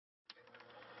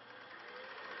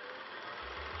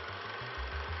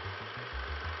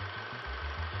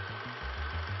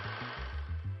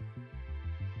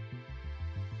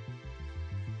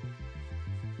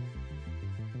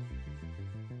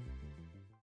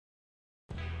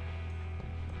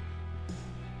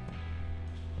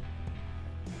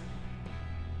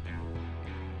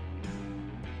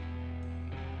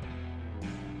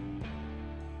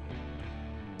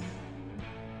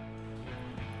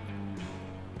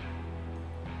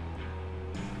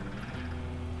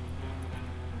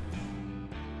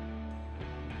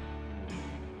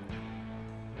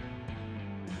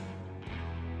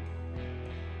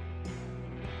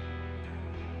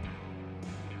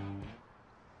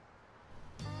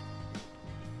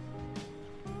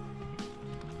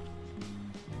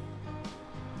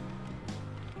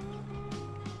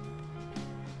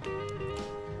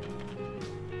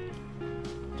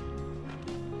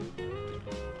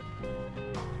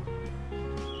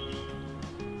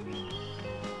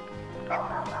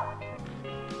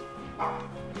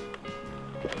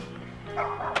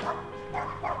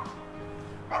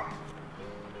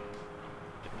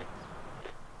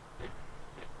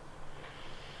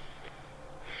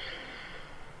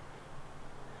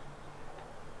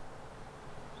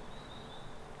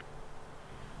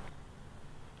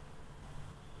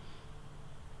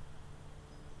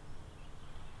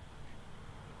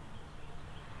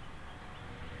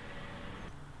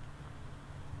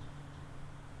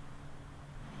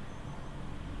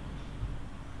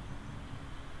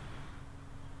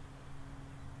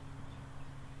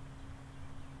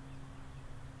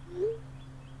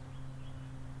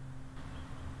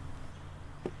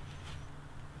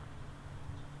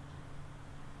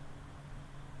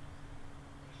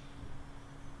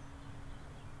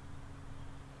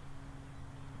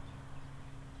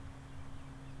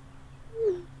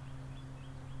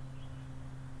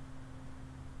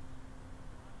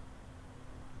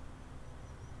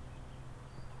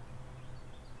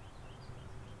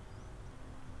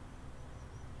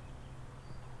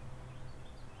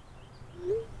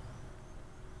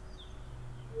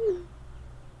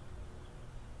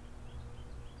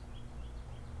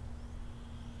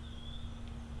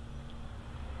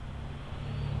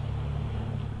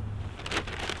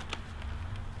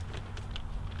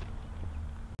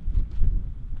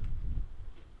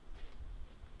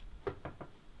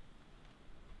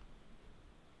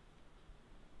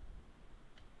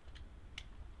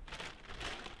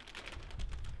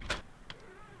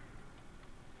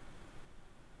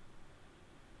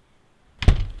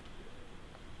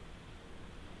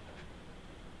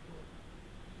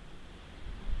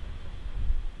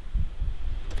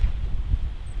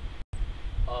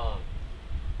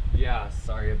Yeah,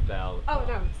 sorry about. Oh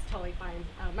no, it's totally fine.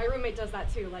 My roommate does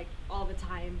that too, like all the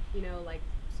time. You know, like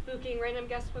spooking random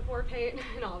guests with war paint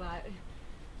and all that.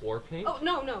 War paint? Oh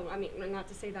no, I mean not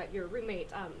to say that your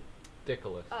roommate.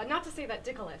 Dickolas. Not to say that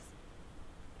Dickolas.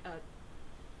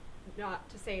 Not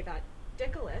to say that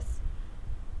Dickolas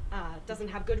doesn't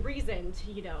have good reason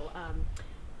to,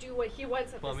 do what he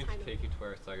wants at Want this me time. to take you to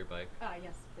where I saw your bike?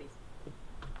 Yes, please.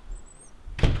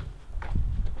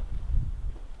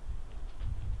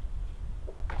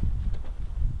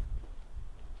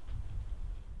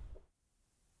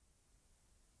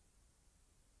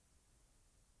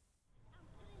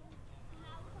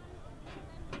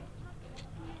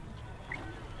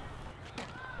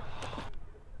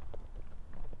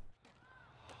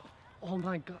 Oh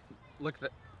my god! Look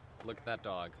at that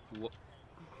dog.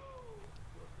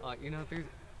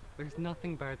 There's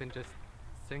nothing better than just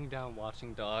sitting down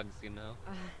watching dogs.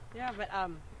 Yeah, but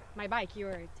my bike. You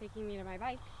were taking me to my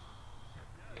bike.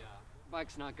 Yeah.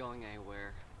 Bike's not going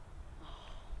anywhere.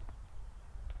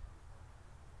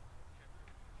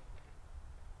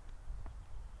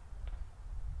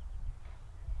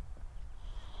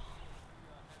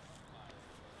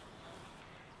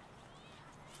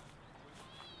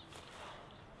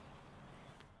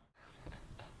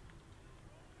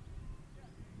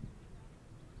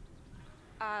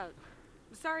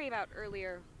 Sorry about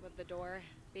earlier with the door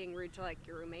being rude to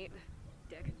your roommate,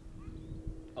 Dick.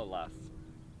 Alas.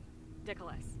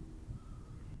 Dickolas.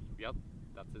 Yep,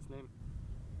 that's his name.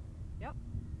 Yep.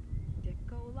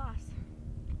 Dickolas.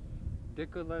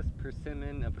 Dickolas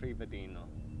Persimmon Aprivadino.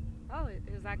 Oh,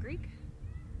 is that Greek?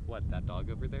 What, that dog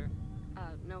over there?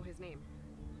 No, his name.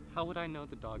 How would I know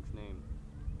the dog's name?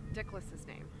 Dickolas's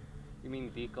name. You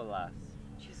mean Dickolas?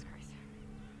 Jesus Christ.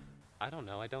 I don't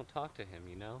know, I don't talk to him,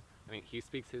 I mean, he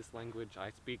speaks his language,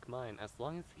 I speak mine. As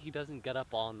long as he doesn't get up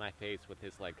all in my face with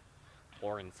his,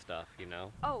 foreign stuff,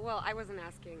 Oh, well, I wasn't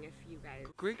asking if you guys...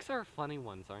 Greeks are funny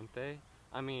ones, aren't they?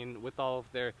 I mean, with all of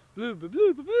their blue, blue,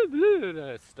 blue, blue, blue,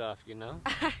 blue stuff,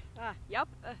 Yep.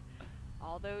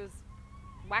 All those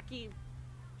wacky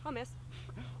hummus.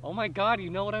 Oh my god, you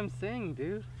know what I'm saying,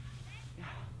 dude.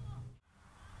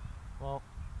 Well,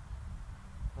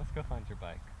 let's go find your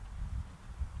bike.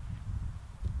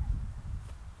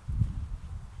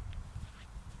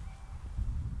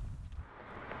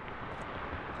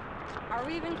 Are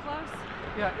we even close?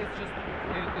 Yeah,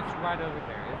 it's right over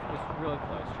there. It's really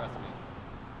close, trust me.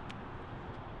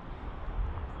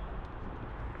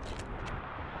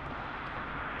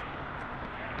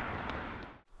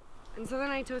 And so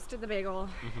then I toasted the bagel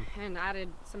and added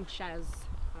some ches.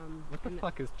 What the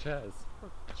fuck is ches?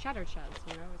 Well, cheddar ches,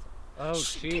 Oh,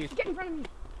 jeez. Get in front of me!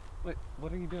 Wait,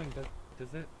 what are you doing?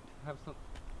 Does it have some...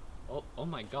 Oh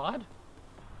my god!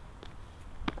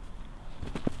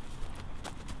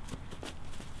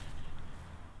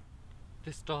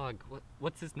 This dog,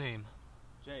 what's his name?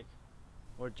 Jake.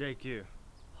 Or Jake you.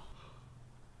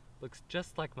 Looks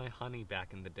just like my honey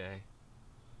back in the day.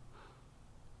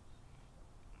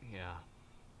 Yeah.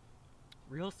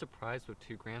 Real surprised what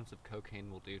 2 grams of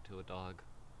cocaine will do to a dog.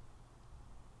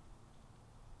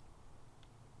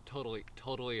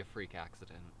 Totally a freak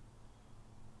accident.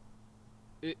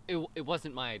 It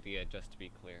wasn't my idea, just to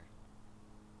be clear.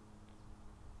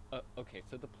 Okay,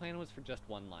 so the plan was for just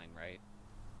one line, right?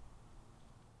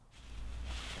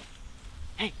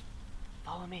 Hey,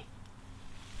 follow me.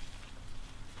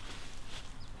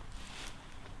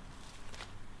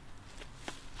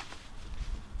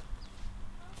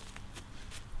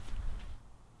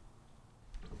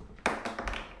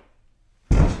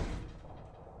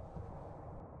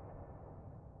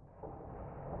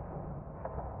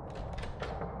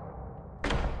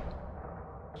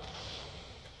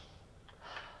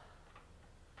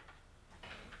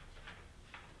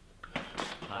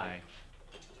 Hi.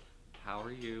 How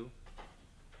are you?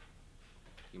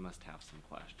 You must have some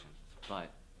questions. But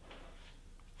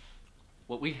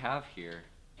what we have here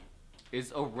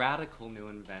is a radical new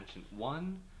invention.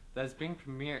 One that is being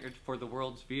premiered for the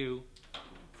world's view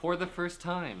for the first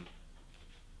time.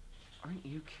 Aren't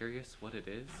you curious what it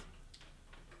is?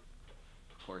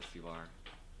 Of course you are.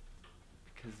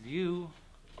 Because you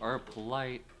are a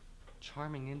polite,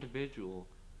 charming individual,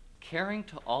 caring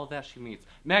to all that she meets,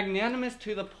 magnanimous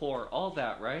to the poor, all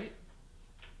that, right?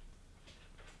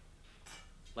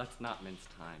 Let's not mince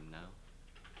time, no?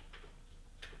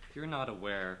 If you're not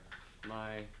aware,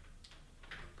 my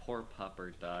poor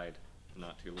pupper died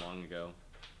not too long ago.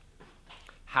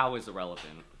 How is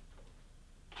irrelevant.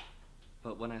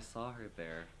 But when I saw her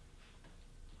there,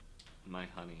 my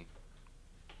honey,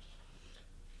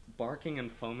 barking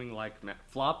and foaming like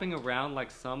flopping around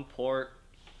like some poor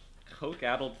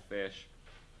coke-addled fish,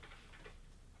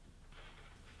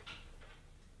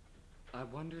 I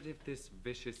wondered if this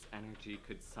vicious energy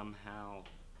could somehow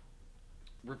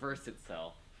reverse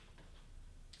itself.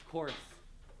 Of course,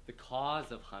 the cause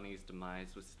of Honey's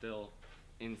demise was still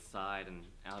inside and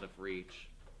out of reach.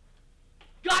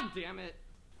 God damn it!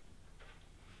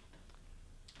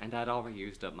 And I'd already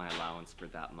used up my allowance for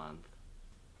that month.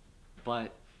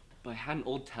 But I had an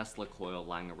old Tesla coil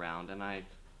lying around, and I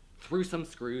threw some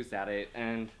screws at it,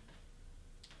 and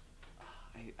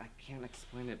I can't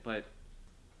explain it, but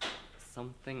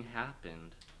something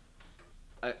happened.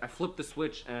 I flipped the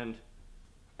switch, and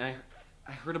I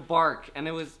heard a bark, and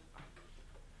it was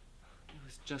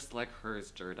just like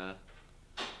hers, Gerda.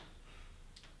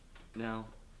 Now,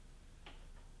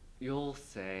 you'll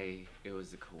say it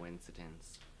was a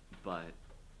coincidence, but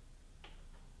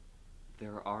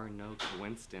there are no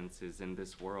coincidences in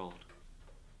this world.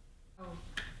 Oh,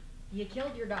 you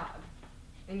killed your dog,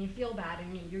 and you feel bad,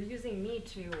 and you're using me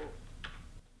to...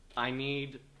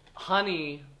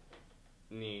 Honey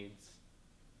needs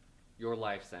your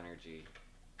life's energy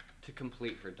to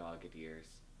complete her dogged years.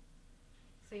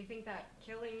 So you think that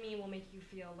killing me will make you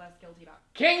feel less guilty about...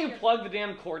 Can't you plug the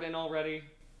damn cord in already?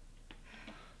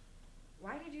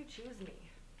 Why did you choose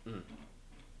me?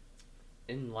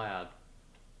 In lab,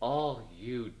 all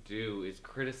you do is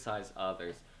criticize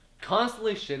others,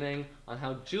 constantly shitting on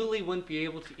how Julie wouldn't be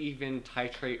able to even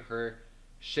titrate her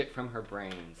shit from her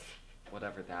brains,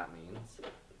 whatever that means.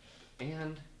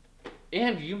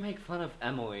 And you make fun of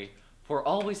Emily for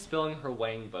always spilling her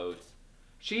weighing boats.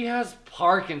 She has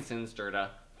Parkinson's, Gerda.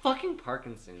 Fucking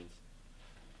Parkinson's.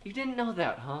 You didn't know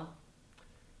that, huh?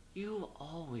 You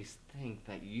always think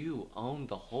that you own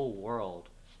the whole world.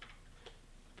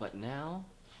 But now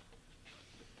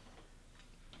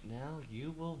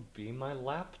you will be my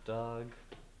lapdog.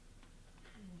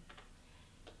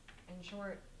 In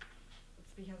short,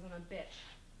 it's because I'm a bitch.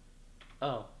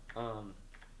 Oh,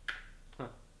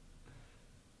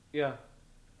 yeah.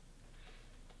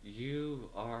 You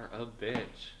are a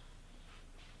bitch.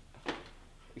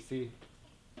 You see,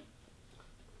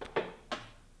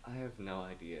 I have no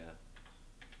idea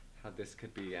how this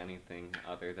could be anything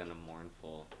other than a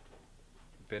mournful,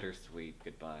 bittersweet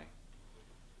goodbye.